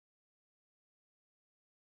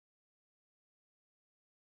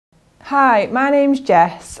Hi, my name's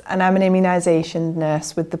Jess and I'm an immunisation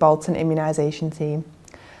nurse with the Bolton immunisation team.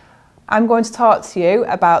 I'm going to talk to you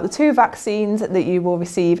about the two vaccines that you will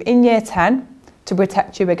receive in Year 10 to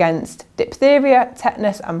protect you against diphtheria,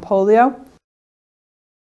 tetanus and polio.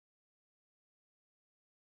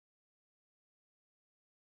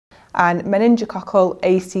 And meningococcal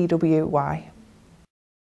ACWY.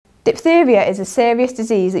 Diphtheria is a serious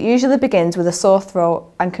disease that usually begins with a sore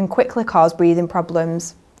throat and can quickly cause breathing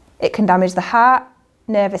problems. It can damage the heart,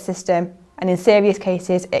 nervous system, and in serious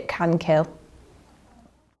cases it can kill.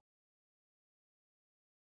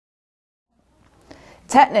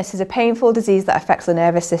 Tetanus is a painful disease that affects the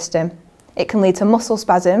nervous system. It can lead to muscle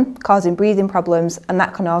spasm, causing breathing problems, and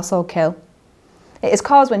that can also kill. It is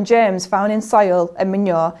caused when germs found in soil and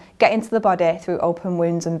manure get into the body through open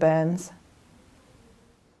wounds and burns.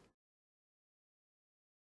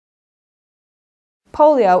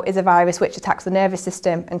 Polio is a virus which attacks the nervous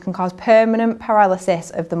system and can cause permanent paralysis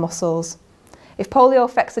of the muscles. If polio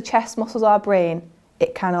affects the chest muscles or brain,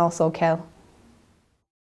 it can also kill.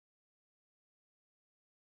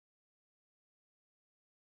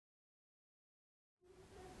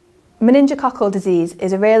 Meningococcal disease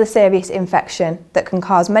is a really serious infection that can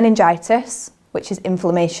cause meningitis, which is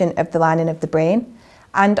inflammation of the lining of the brain,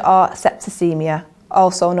 and or septicemia,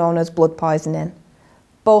 also known as blood poisoning.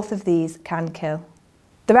 Both of these can kill.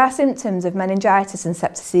 There are symptoms of meningitis and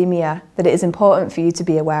septicemia that it is important for you to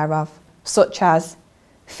be aware of, such as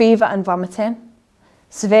fever and vomiting,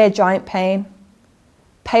 severe joint pain,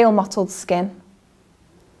 pale mottled skin,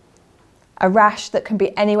 a rash that can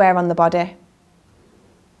be anywhere on the body,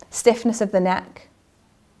 stiffness of the neck,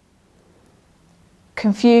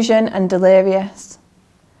 confusion and delirious,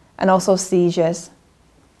 and also seizures.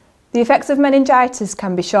 The effects of meningitis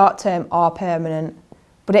can be short-term or permanent,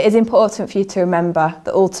 but it is important for you to remember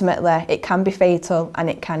that ultimately it can be fatal and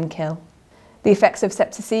it can kill. The effects of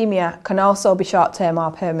septicemia can also be short-term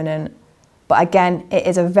or permanent, but again, it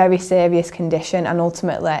is a very serious condition and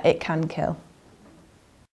ultimately it can kill.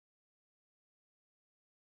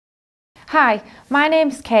 Hi, my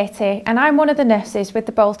name's Katie and I'm one of the nurses with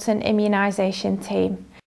the Bolton immunisation team.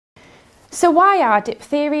 So why are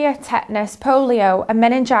diphtheria, tetanus, polio and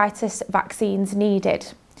meningitis vaccines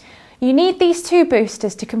needed? You need these two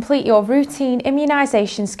boosters to complete your routine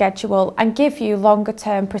immunisation schedule and give you longer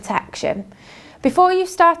term protection. Before you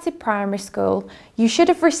started primary school, you should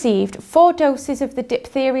have received 4 doses of the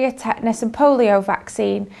diphtheria, tetanus and polio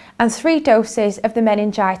vaccine and 3 doses of the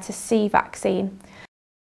meningitis C vaccine.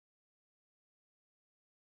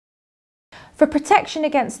 For protection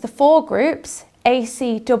against the 4 groups, A,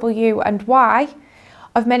 C, W and Y,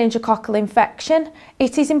 of meningococcal infection,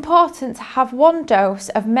 it is important to have 1 dose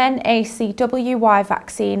of Men-ACWY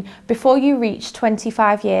vaccine before you reach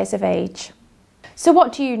 25 years of age. So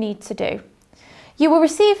what do you need to do? You will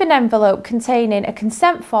receive an envelope containing a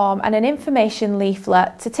consent form and an information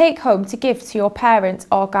leaflet to take home to give to your parent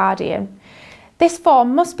or guardian. This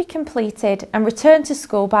form must be completed and returned to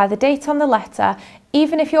school by the date on the letter,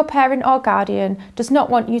 even if your parent or guardian does not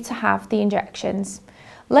want you to have the injections.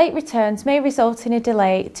 Late returns may result in a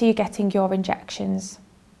delay to you getting your injections.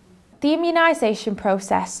 The immunisation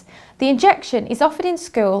process. The injection is offered in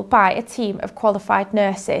school by a team of qualified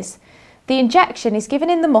nurses. The injection is given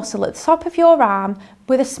in the muscle at the top of your arm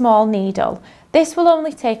with a small needle. This will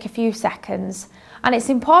only take a few seconds, and it's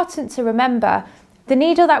important to remember the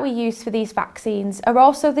needle that we use for these vaccines are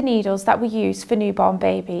also the needles that we use for newborn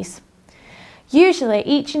babies. Usually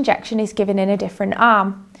each injection is given in a different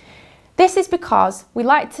arm. This is because we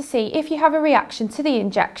like to see if you have a reaction to the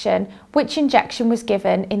injection, which injection was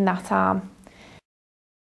given in that arm.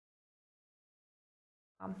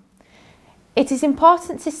 It is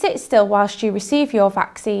important to sit still whilst you receive your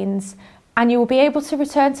vaccines, and you will be able to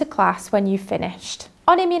return to class when you've finished.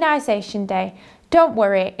 On immunisation day, don't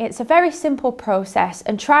worry, it's a very simple process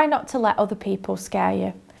and try not to let other people scare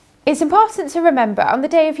you. It's important to remember on the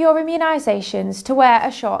day of your immunisations to wear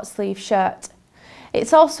a short sleeve shirt.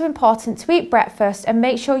 It's also important to eat breakfast and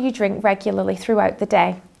make sure you drink regularly throughout the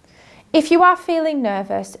day. If you are feeling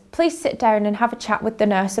nervous, please sit down and have a chat with the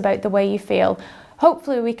nurse about the way you feel.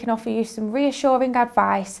 Hopefully we can offer you some reassuring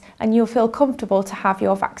advice and you'll feel comfortable to have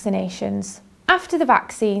your vaccinations. After the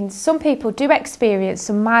vaccines, some people do experience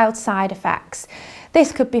some mild side effects.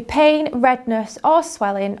 This could be pain, redness or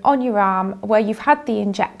swelling on your arm where you've had the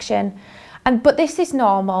injection, but this is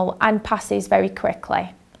normal and passes very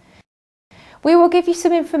quickly. We will give you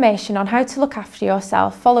some information on how to look after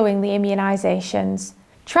yourself following the immunisations.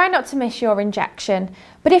 Try not to miss your injection,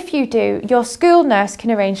 but if you do, your school nurse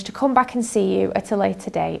can arrange to come back and see you at a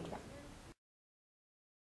later date.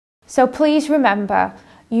 So please remember,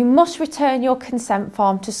 You must return your consent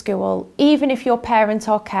form to school, even if your parent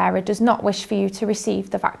or carer does not wish for you to receive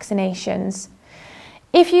the vaccinations.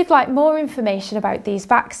 If you'd like more information about these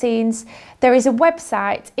vaccines, there is a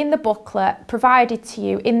website in the booklet provided to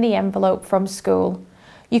you in the envelope from school.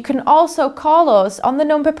 You can also call us on the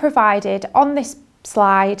number provided on this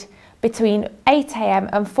slide between 8 AM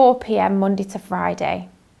and 4 PM Monday to Friday.